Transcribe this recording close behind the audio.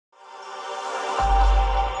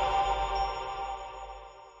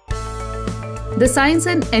The Science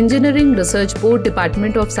and Engineering Research Board,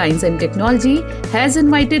 Department of Science and Technology, has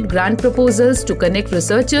invited grant proposals to connect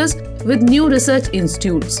researchers with new research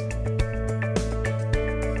institutes.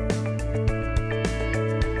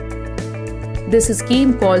 This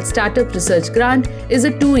scheme, called Startup Research Grant, is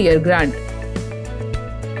a 2-year grant.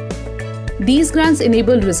 These grants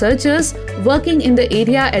enable researchers working in the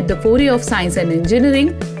area at the fore of science and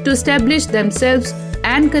engineering to establish themselves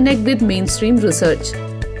and connect with mainstream research.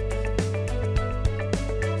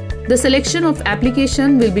 The selection of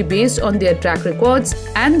application will be based on their track records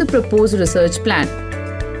and the proposed research plan.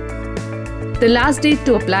 The last date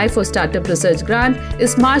to apply for Startup Research Grant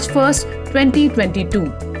is March 1st,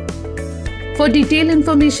 2022. For detailed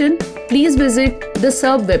information, please visit the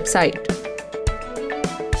SERB website.